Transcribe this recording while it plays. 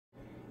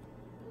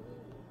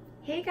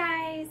Hey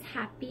guys,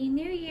 Happy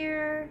New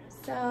Year!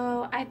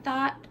 So I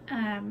thought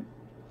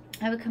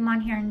I would come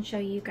on here and show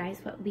you guys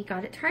what we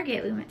got at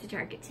Target. We went to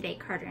Target today,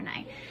 Carter and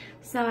I.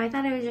 So I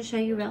thought I would just show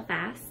you real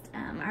fast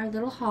our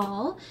little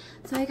haul.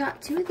 So I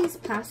got two of these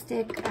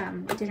plastic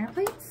dinner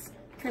plates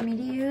for me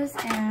to use,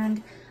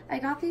 and I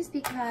got these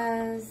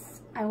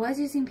because I was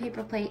using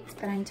paper plates,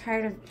 but I'm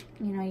tired of,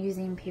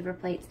 using paper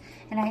plates.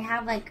 And I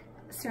have like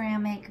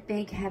ceramic,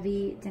 big,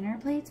 heavy dinner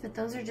plates, but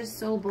those are just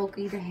so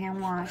bulky to hand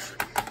wash.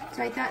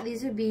 So I thought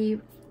these would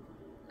be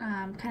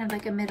kind of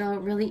like a middle,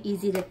 really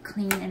easy to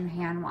clean and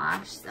hand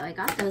wash. So I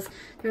got those.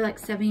 They're like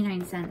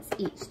 79 cents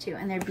each too,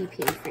 and they're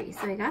BPA free.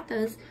 So I got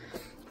those.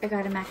 I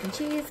got a mac and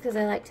cheese because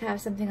I like to have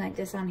something like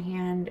this on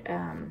hand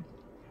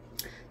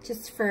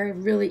just for a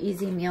really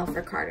easy meal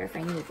for Carter if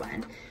I need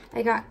one.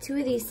 I got two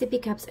of these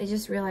sippy cups. I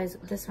just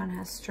realized this one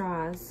has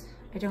straws.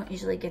 I don't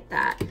usually get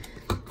that.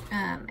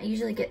 I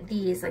usually get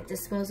these like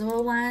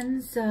disposable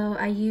ones. So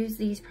I use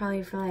these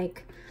probably for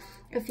like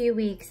a few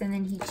weeks, and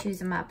then he chews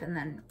them up, and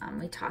then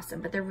we toss them.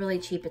 But they're really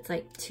cheap. It's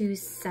like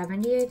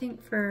 $2.70 I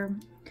think for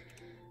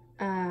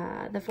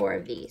the 4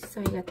 of these.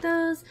 So I got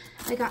those.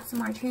 I got some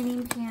more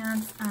training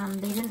pants.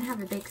 They didn't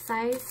have a big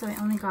size, so I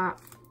only got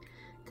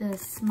the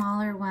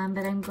smaller one,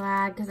 but I'm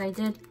glad because I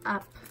did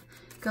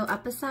go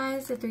up a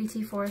size to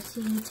 3T,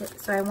 4T,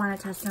 so I want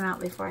to test them out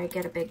before I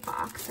get a big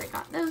box. So I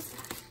got those.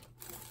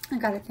 I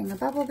got a thing of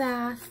bubble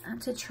bath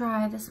to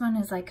try. This one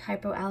is like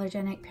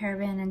hypoallergenic,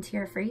 paraben and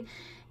tear free,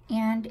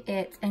 and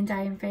it's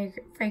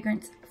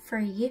fragrance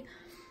free,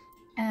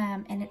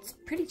 and it's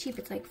pretty cheap.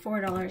 It's like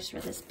 $4 for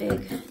this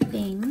big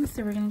thing,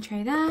 so we're gonna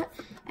try that.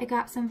 I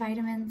got some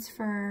vitamins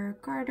for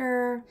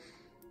Carter.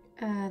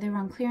 They were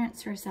on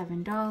clearance for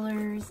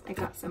 $7. I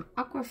got some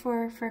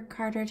Aquaphor for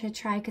Carter to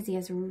try because he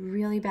has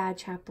really bad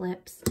chapped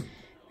lips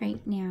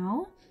right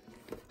now.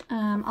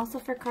 Also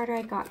for Carter,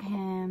 I got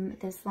him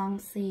this long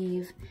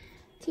sleeve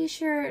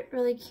t-shirt,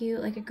 really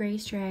cute, like a gray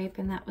stripe,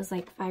 and that was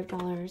like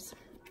 $5.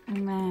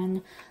 And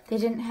then they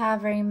didn't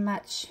have very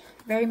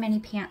many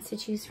pants to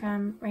choose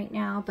from right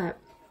now, but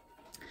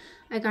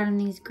I got him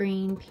these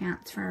green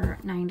pants for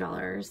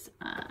 $9.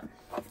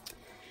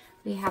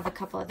 We have a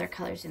couple other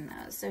colors in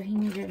those, so he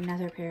needed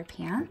another pair of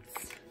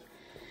pants.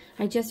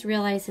 I just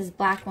realized his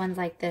black ones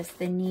like this,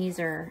 the knees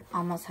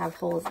almost have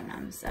holes in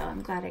them, so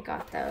I'm glad I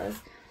got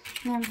those.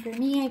 And for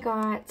me, I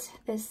got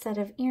this set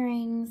of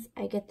earrings.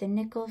 I get the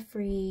nickel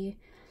free.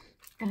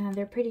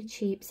 They're pretty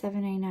cheap,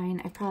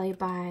 $7.99. I probably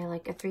buy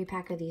like a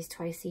 3-pack of these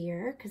twice a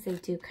year because they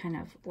do kind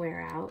of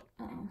wear out.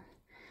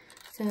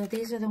 So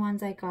these are the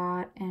ones I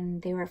got,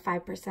 and they were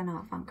 5%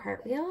 off on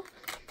Cartwheel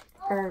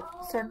or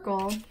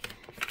Circle.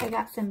 I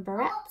got some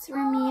barrettes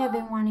for me. I've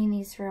been wanting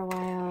these for a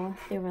while.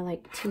 They were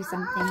like $2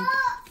 something.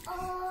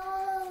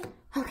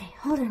 Okay,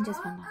 hold on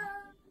just one moment.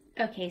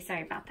 Okay,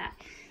 sorry about that.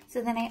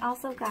 So then I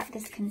also got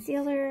this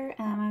concealer.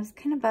 I was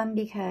kind of bummed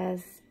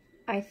because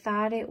I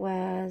thought it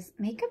was,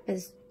 makeup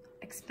is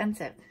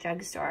expensive,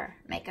 drugstore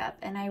makeup,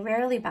 and I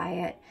rarely buy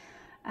it.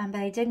 But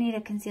I did need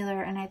a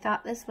concealer, and I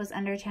thought this was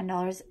under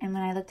 $10, and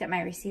when I looked at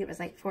my receipt, it was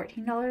like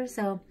 $14.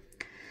 So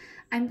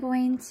I'm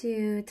going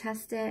to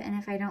test it, and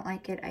if I don't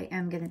like it, I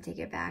am going to take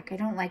it back. I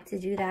don't like to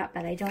do that,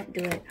 but I don't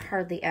do it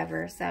hardly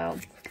ever. So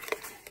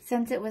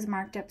since it was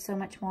marked up so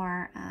much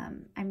more,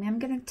 I'm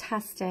going to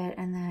test it,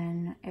 and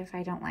then if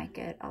I don't like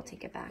it, I'll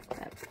take it back.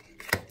 But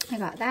I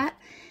got that.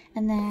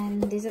 And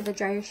then these are the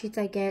dryer sheets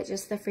I get,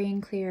 just the free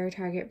and clear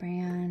Target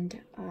brand,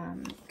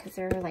 because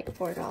they're like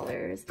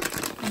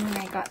 $4. And then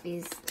I got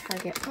these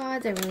Target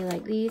pods. I really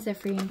like these, the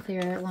free and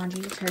clear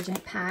laundry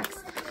detergent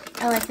packs.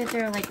 I like that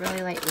they're like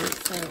really lightweight,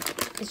 so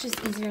it's just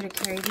easier to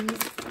carry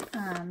these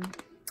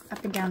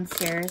up and down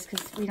stairs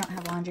because we don't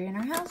have laundry in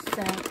our house.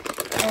 So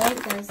I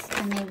like those,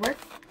 and they work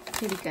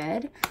pretty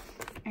good.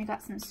 I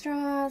got some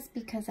straws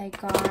because I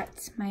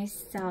got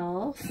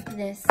myself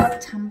this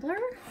tumbler.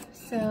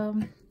 So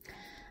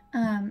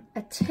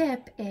a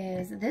tip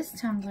is this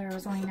tumbler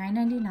was only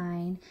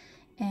 $9.99,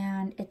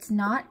 and it's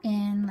not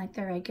in like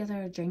the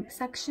regular drink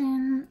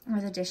section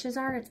where the dishes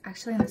are. It's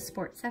actually in the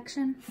sports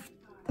section.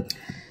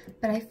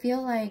 But I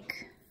feel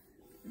like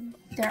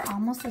they're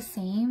almost the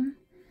same,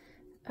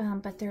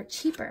 but they're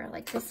cheaper.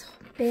 Like this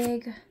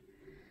big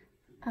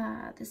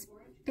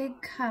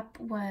cup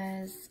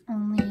was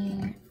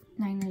only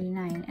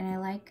 $9.99, and I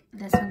like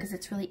this one because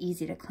it's really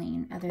easy to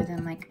clean, other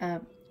than like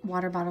a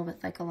water bottle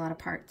with like a lot of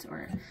parts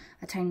or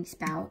a tiny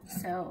spout.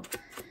 So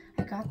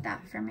I got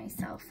that for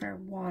myself for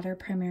water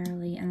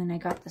primarily, and then I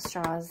got the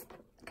straws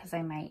because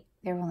they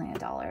were only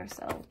 $1,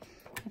 so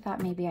I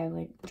thought maybe I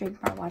would drink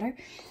more water.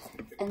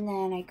 And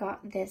then I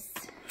got this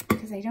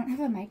because I don't have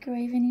a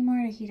microwave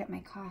anymore to heat up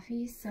my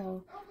coffee,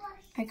 so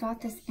I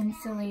got this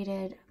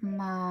insulated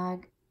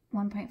mug,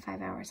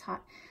 1.5 hours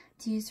hot,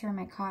 to use for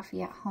my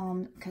coffee at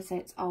home because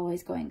it's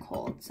always going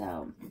cold.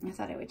 So I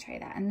thought I would try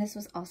that, and this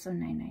was also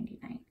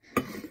 $9.99.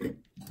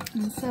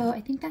 And so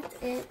I think that's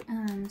it.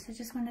 So I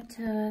just wanted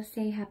to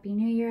say Happy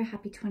New Year,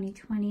 Happy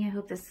 2020. I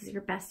hope this is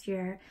your best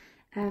year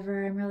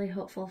ever. I'm really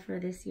hopeful for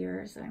this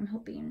year, so I'm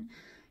hoping,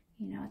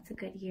 it's a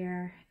good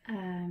year.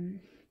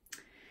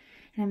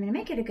 and I'm gonna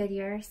make it a good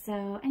year.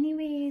 So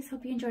anyways,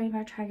 hope you enjoyed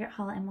our Target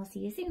haul, and we'll see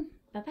you soon.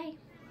 Bye-bye.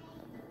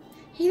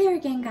 Hey there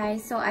again,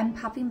 guys. So I'm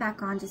popping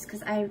back on just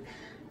because I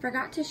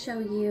forgot to show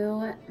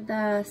you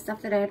the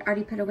stuff that I had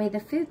already put away, the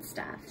food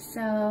stuff.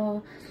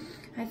 So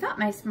I thought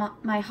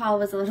my haul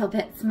was a little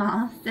bit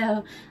small.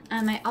 So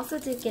I also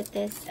did get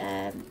this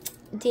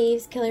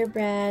Dave's Killer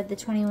Bread, the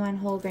 21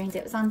 whole grains.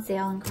 It was on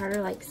sale, and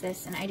Carter likes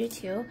this, and I do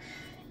too.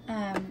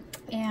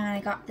 And I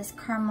got this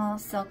caramel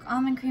silk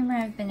almond creamer.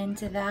 I've been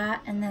into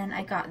that. And then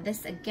I got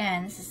this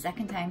again. This is the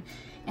second time,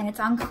 and it's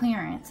on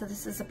clearance, so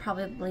this is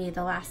probably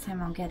the last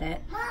time I'll get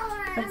it.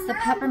 But it's the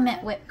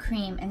peppermint whipped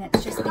cream, and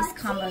it's just, this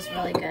combo is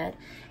really good.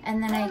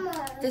 And then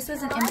this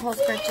was an impulse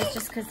purchase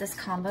just because this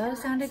combo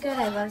sounded good.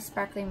 I love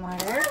sparkling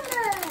water.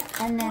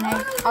 And then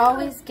I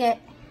always get,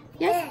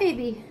 yes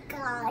baby.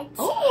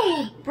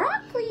 Oh,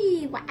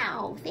 broccoli.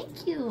 Wow,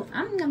 thank you.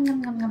 Nom, nom,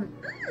 nom,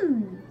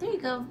 nom. There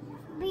you go.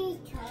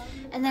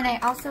 And then I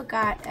also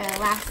got,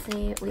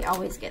 lastly, we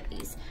always get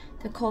these,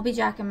 the Colby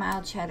Jack and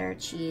mild cheddar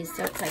cheese.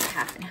 So it's like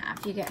half and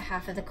half. You get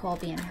half of the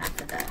Colby and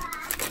half of the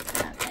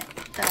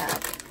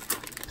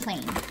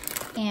plain.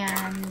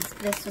 And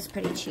this was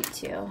pretty cheap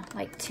too,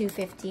 like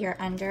 $2.50 or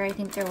under. I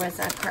think there was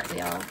a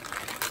cartwheel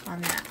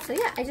on that. So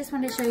yeah, I just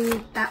wanted to show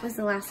you that was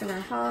the last of our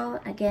haul.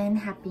 Again,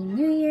 Happy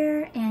New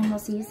Year, and we'll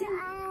see you soon.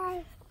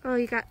 Oh,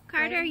 you got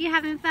Carter. Are you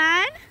having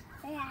fun?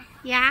 Yeah.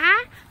 Yeah?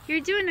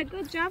 You're doing a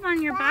good job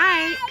on your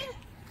bike.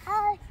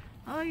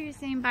 Oh, you're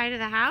saying bye to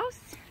the house?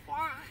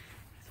 Yeah.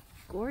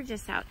 It's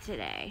gorgeous out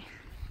today.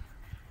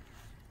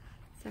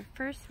 It's our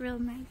first real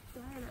nice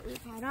day that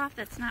we've had off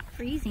that's not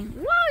freezing.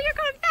 Whoa, you're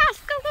going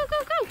fast. Go, go,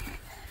 go,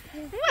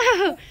 go.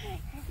 Whoa.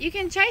 You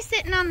can try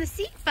sitting on the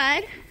seat,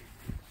 bud.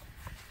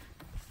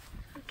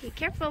 Okay,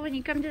 careful when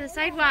you come to the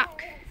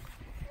sidewalk.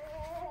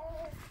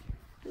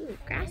 Ooh,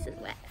 grass is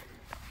wet.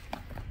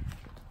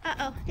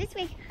 Uh-oh, this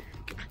way.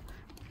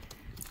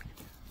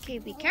 Okay,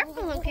 be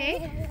careful,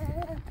 okay?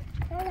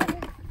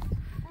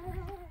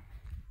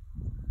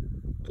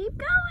 Keep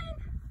going.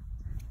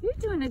 You're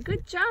doing a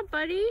good job,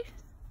 buddy.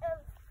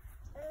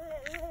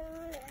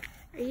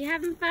 Are you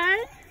having fun?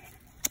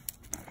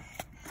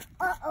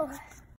 Uh-oh.